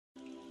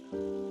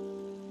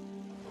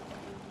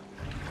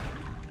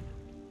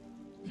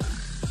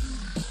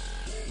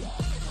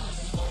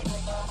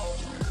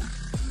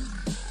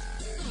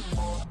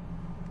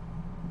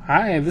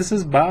Hi, this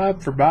is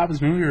Bob for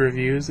Bob's Movie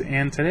Reviews,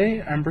 and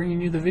today I'm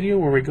bringing you the video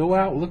where we go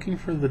out looking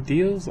for the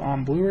deals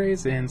on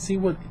Blu-rays and see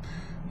what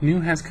new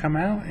has come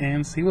out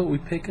and see what we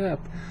pick up.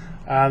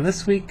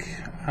 This week,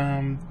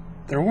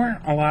 there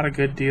weren't a lot of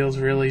good deals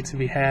really to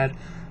be had.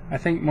 I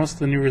think most of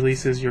the new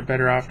releases you're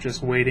better off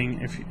just waiting.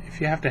 If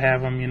you have to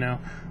have them, I'm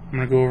going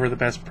to go over the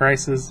best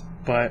prices,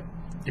 but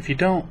if you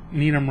don't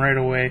need them right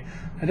away,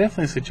 I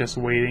definitely suggest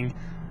waiting.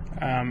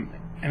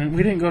 And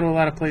we didn't go to a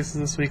lot of places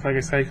this week, like I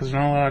said, because there's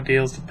not a lot of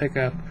deals to pick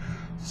up.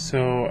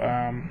 So,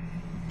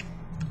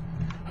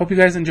 hope you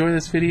guys enjoy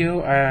this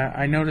video.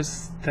 I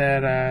noticed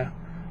that a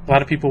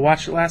lot of people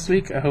watched it last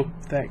week. I hope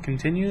that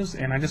continues,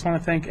 and I just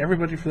want to thank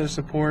everybody for their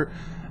support.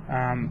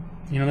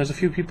 There's a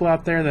few people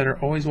out there that are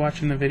always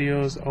watching the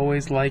videos,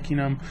 always liking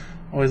them,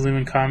 always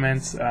leaving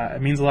comments.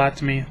 It means a lot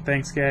to me.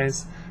 Thanks,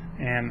 guys,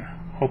 and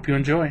hope you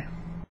enjoy.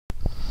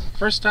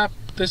 First stop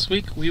this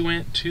week, we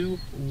went to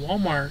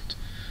Walmart,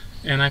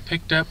 and I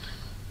picked up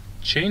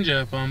Change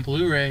Up on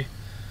Blu-ray.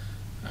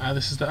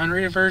 This is the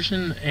unrated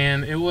version,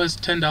 and it was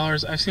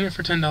 $10. I've seen it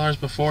for $10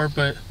 before,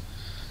 but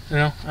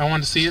I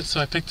wanted to see it, so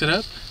I picked it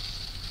up.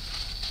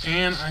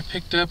 And I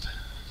picked up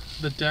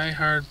the Die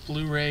Hard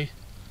Blu-ray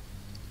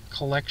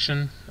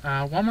collection.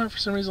 Walmart for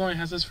some reason only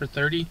has this for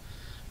 $30.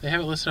 They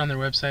have it listed on their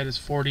website as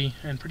 $40,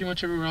 and pretty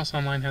much everywhere else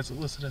online has it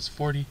listed as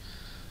 $40.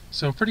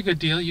 So pretty good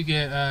deal. You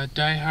get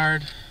Die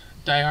Hard,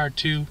 Die Hard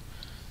 2,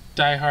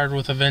 Die Hard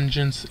with a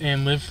Vengeance,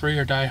 and Live Free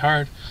or Die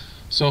Hard.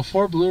 So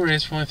 4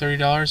 Blu-rays for only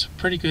 $30.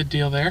 Pretty good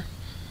deal there.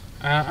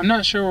 I'm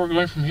not sure where we're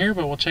going from here,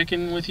 but we'll check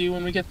in with you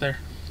when we get there.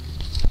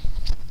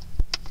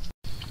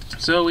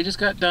 So we just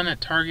got done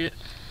at Target.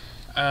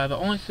 The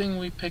only thing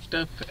we picked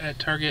up at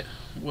Target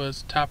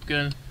was Top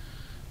Gun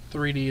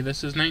 3D.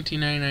 This is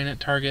 $19.99 at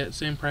Target,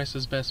 same price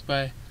as Best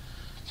Buy.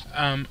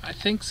 I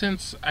think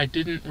since I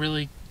didn't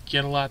really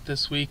get a lot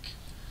this week,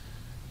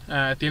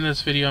 at the end of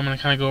this video I'm going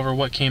to kind of go over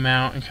what came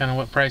out and kind of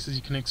what prices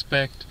you can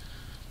expect.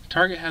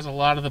 Target has a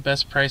lot of the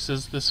best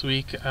prices this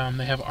week.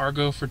 They have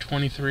Argo for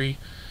 $23,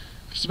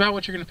 which is about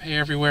what you're going to pay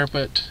everywhere,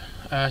 but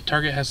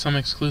Target has some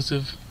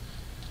exclusive.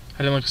 I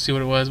didn't look to see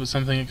what it was, but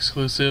something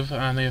exclusive.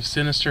 They have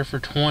Sinister for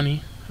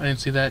 $20. I didn't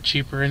see that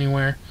cheaper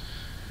anywhere.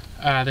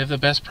 They have the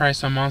best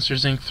price on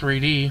Monsters Inc.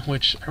 3D,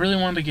 which I really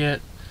wanted to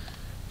get,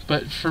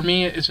 but for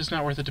me it's just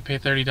not worth it to pay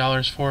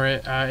 $30 for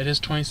it. It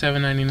is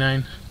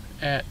 $27.99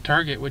 at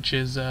Target, which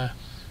is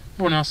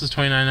everyone else is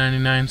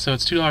 $29.99, so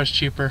it's $2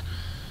 cheaper.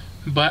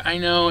 But I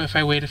know if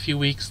I wait a few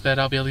weeks that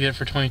I'll be able to get it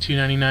for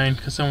 $22.99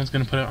 because someone's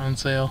going to put it on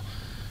sale.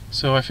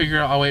 So I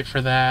figure I'll wait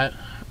for that.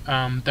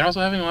 They're also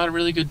having a lot of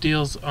really good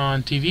deals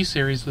on TV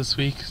series this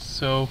week,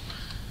 so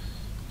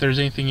if there's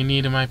anything you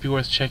need, it might be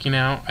worth checking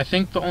out. I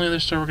think the only other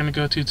store we're going to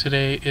go to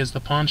today is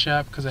the pawn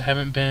shop, because I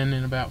haven't been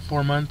in about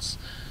 4 months.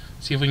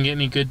 See if we can get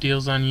any good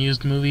deals on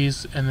used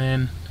movies, and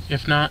then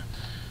if not,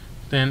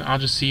 then I'll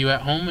just see you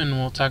at home and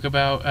we'll talk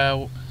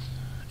about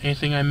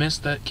anything I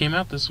missed that came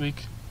out this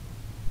week.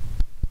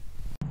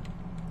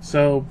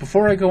 So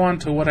before I go on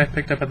to what I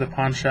picked up at the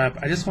pawn shop,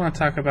 I just want to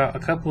talk about a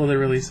couple of the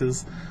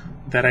releases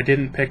that I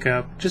didn't pick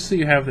up, just so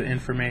you have the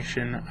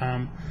information.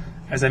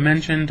 As I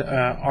mentioned,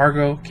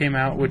 Argo came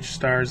out, which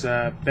stars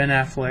Ben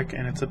Affleck,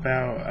 and it's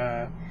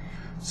about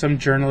some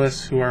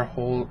journalists who are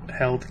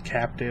held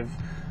captive,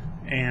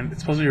 and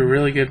it's supposed to be a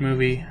really good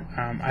movie.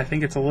 I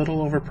think it's a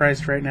little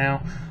overpriced right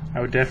now. I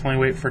would definitely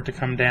wait for it to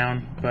come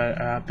down,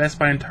 but Best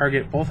Buy and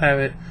Target both have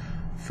it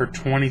for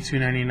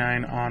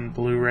 $22.99 on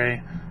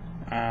Blu-ray.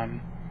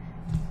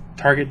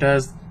 Target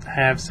does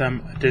have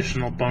some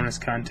additional bonus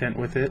content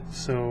with it,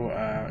 so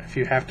if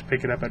you have to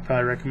pick it up, I'd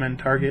probably recommend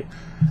Target.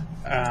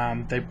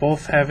 They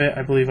both have it,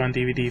 I believe, on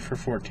DVD for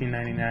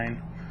 $14.99.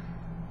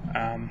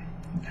 And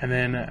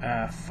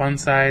then Fun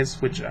Size,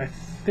 which I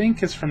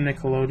think is from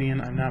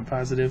Nickelodeon, I'm not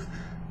positive,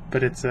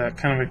 but it's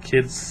kind of a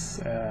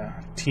kids,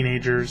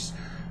 teenagers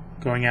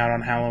going out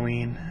on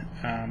Halloween.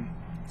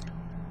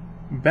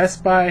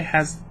 Best Buy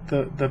has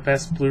the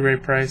best Blu-ray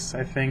price,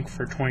 I think,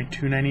 for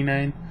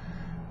 $22.99.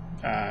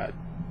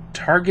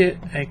 Target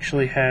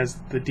actually has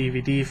the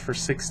DVD for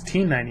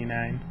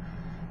 $16.99.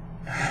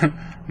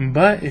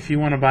 But if you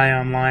want to buy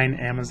online,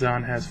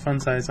 Amazon has Fun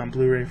Size on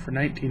Blu-ray for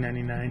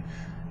 $19.99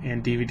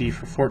 and DVD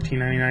for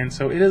 $14.99.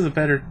 So it is a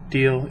better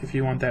deal if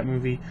you want that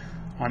movie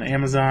on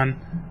Amazon.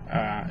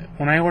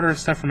 When I order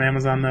stuff from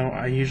Amazon, though,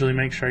 I usually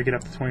make sure I get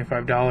up to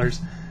 $25,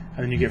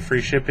 and then you get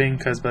free shipping,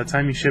 because by the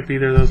time you ship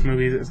either of those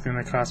movies, it's going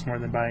to cost more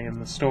than buying in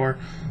the store.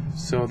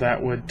 So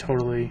that would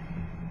totally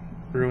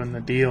ruin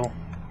the deal.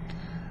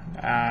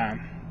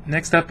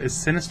 Next up is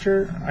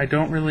Sinister. I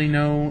don't really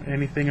know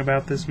anything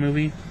about this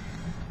movie,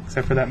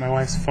 except for that my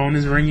wife's phone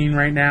is ringing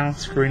right now,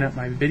 screwing up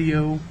my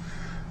video.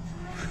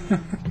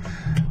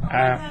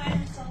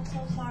 I'm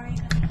so sorry.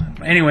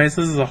 Anyways,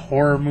 this is a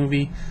horror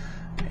movie,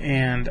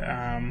 and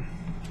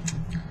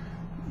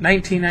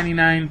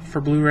 $19.99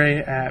 for Blu-ray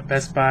at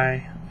Best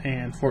Buy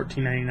and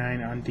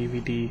 $14.99 on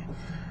DVD.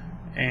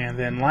 And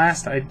then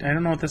last, I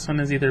don't know what this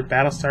one is either,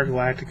 Battlestar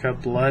Galactica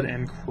Blood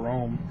and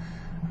Chrome.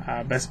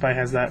 Best Buy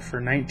has that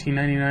for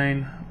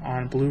 $19.99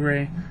 on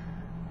Blu-ray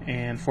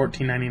and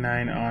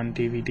 $14.99 on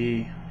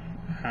DVD.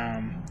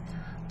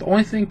 The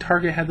only thing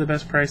Target had the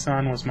best price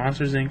on was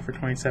Monsters Inc. for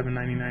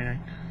 $27.99,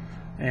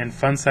 and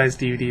Fun Size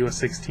DVD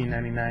was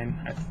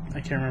 $16.99. I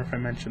can't remember if I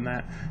mentioned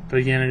that, but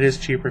again, it is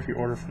cheaper if you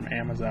order from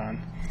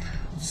Amazon.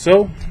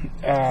 So,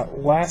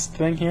 last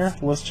thing here,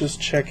 let's just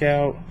check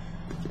out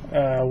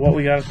what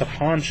we got at the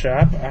pawn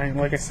shop.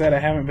 Like I said, I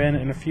haven't been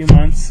in a few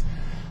months.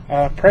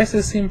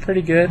 Prices seem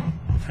pretty good.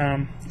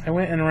 I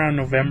went in around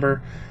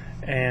November,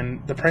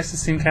 and the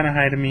prices seemed kind of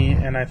high to me,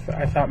 and I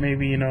thought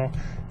maybe, you know,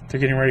 they're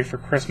getting ready for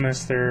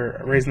Christmas,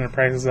 they're raising their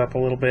prices up a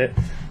little bit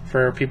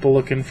for people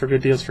looking for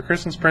good deals for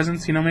Christmas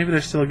presents. You know, maybe they're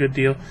still a good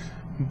deal,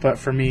 but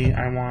for me,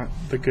 I want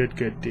the good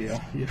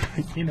deal. You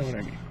know what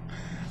I mean.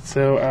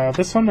 So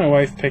this one my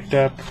wife picked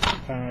up.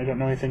 I don't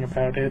know anything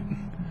about it.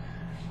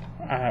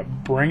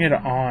 Bring It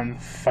On,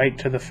 Fight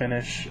to the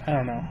Finish. I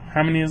don't know.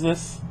 How many is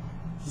this?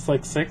 Is this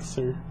like 6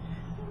 or?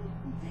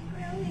 I think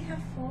we only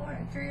have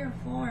 3 or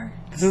 4.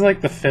 This is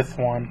like the 5th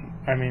one.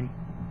 I mean,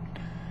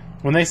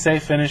 when they say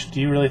finished, do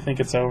you really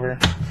think it's over?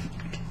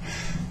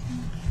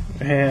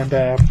 And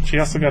she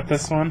also got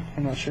this one.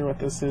 I'm not sure what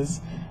this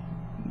is.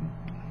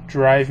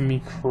 Drive Me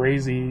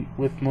Crazy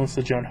with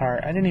Melissa Joan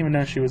Hart. I didn't even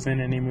know she was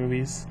in any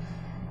movies.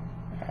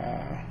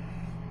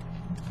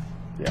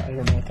 Yeah, I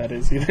don't know what that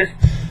is either.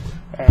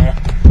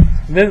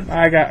 Then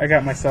I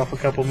got myself a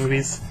couple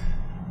movies.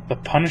 The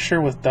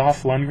Punisher with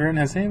Dolph Lundgren.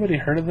 Has anybody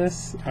heard of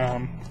this?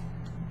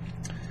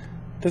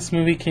 This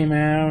movie came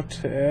out,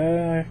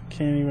 I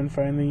can't even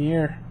find the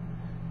year,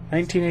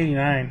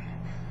 1989.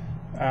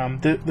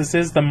 This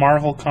is the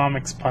Marvel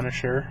Comics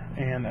Punisher,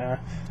 and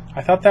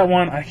I thought that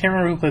one, I can't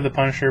remember who played the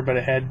Punisher, but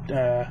it had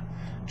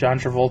John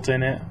Travolta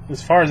in it.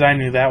 As far as I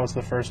knew, that was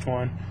the first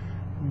one.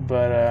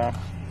 But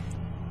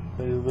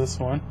there's this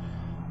one.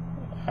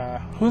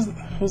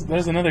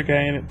 There's another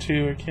guy in it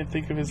too. I can't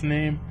think of his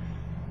name.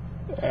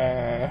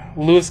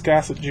 Louis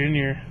Gossett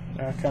Jr.,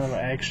 kind of an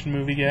action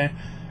movie guy.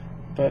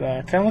 But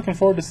kind of looking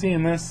forward to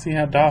seeing this, see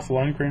how Dolph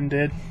Lundgren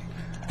did.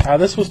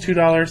 This was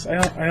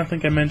 $2. I don't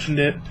think I mentioned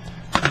it,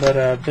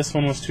 but this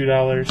one was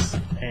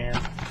 $2, and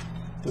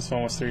this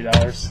one was $3.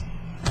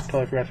 I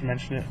totally forgot to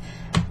mention it.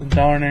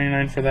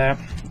 $1.99 for that.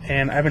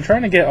 And I've been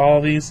trying to get all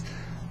of these.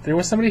 There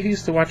was somebody who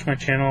used to watch my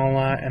channel a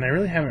lot, and I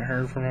really haven't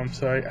heard from them,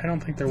 so I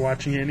don't think they're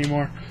watching it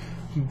anymore.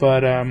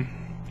 But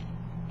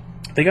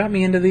they got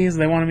me into these.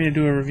 They wanted me to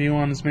do a review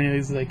on as many of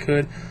these as I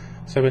could.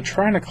 So I've been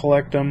trying to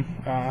collect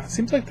them.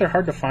 Seems like they're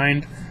hard to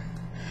find.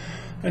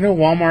 I know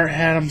Walmart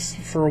had them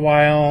for a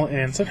while,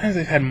 and sometimes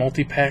they've had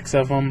multi-packs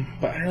of them,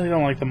 but I really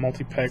don't like the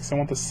multi-packs. I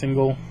want the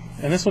single.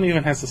 And this one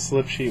even has a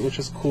slip sheet, which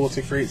is cool. It's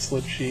a great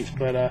slip sheet.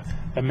 But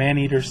the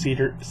Man-Eater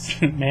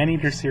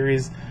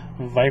series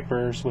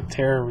Vipers with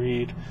Tara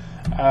Reid.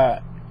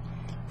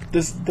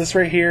 This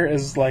right here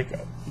is like,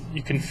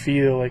 you can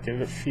feel like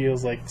it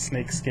feels like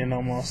snake skin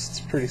almost.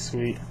 It's pretty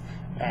sweet.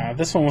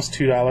 This one was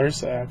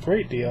 $2.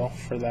 Great deal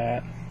for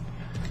that.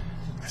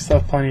 I still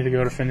have plenty to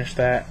go to finish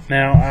that.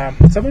 Now,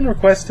 someone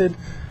requested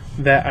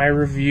that I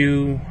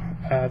review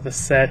the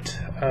set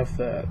of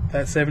that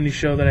 70s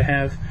show that I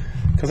have,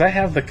 because I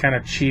have the kind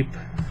of cheap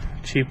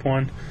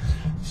one.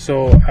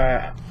 So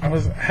I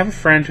have a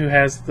friend who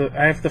has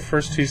I have the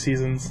first 2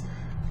 seasons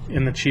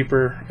in the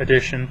cheaper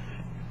edition,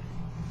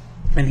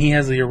 and he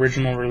has the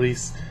original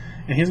release,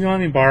 and he's gonna let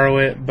me borrow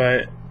it,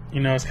 but you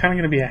know, it's kind of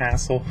gonna be a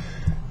hassle.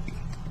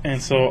 And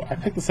so I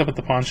picked this up at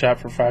the pawn shop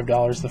for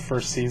 $5 the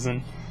first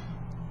season.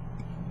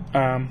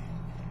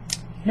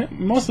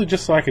 Mostly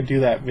just so I could do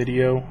that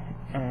video.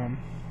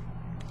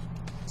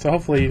 So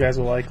hopefully you guys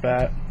will like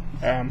that.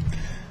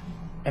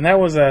 And that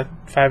was at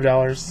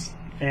 $5.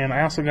 And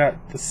I also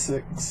got the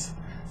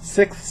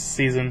sixth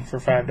season for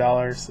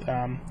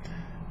 $5.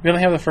 We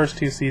only have the first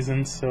 2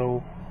 seasons,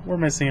 so we're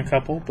missing a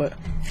couple, but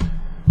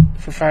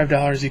for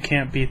 $5 you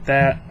can't beat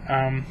that.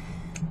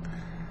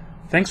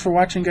 Thanks for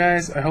watching,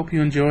 guys. I hope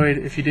you enjoyed.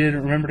 If you did,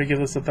 remember to give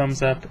us a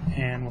thumbs up,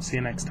 and we'll see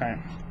you next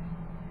time.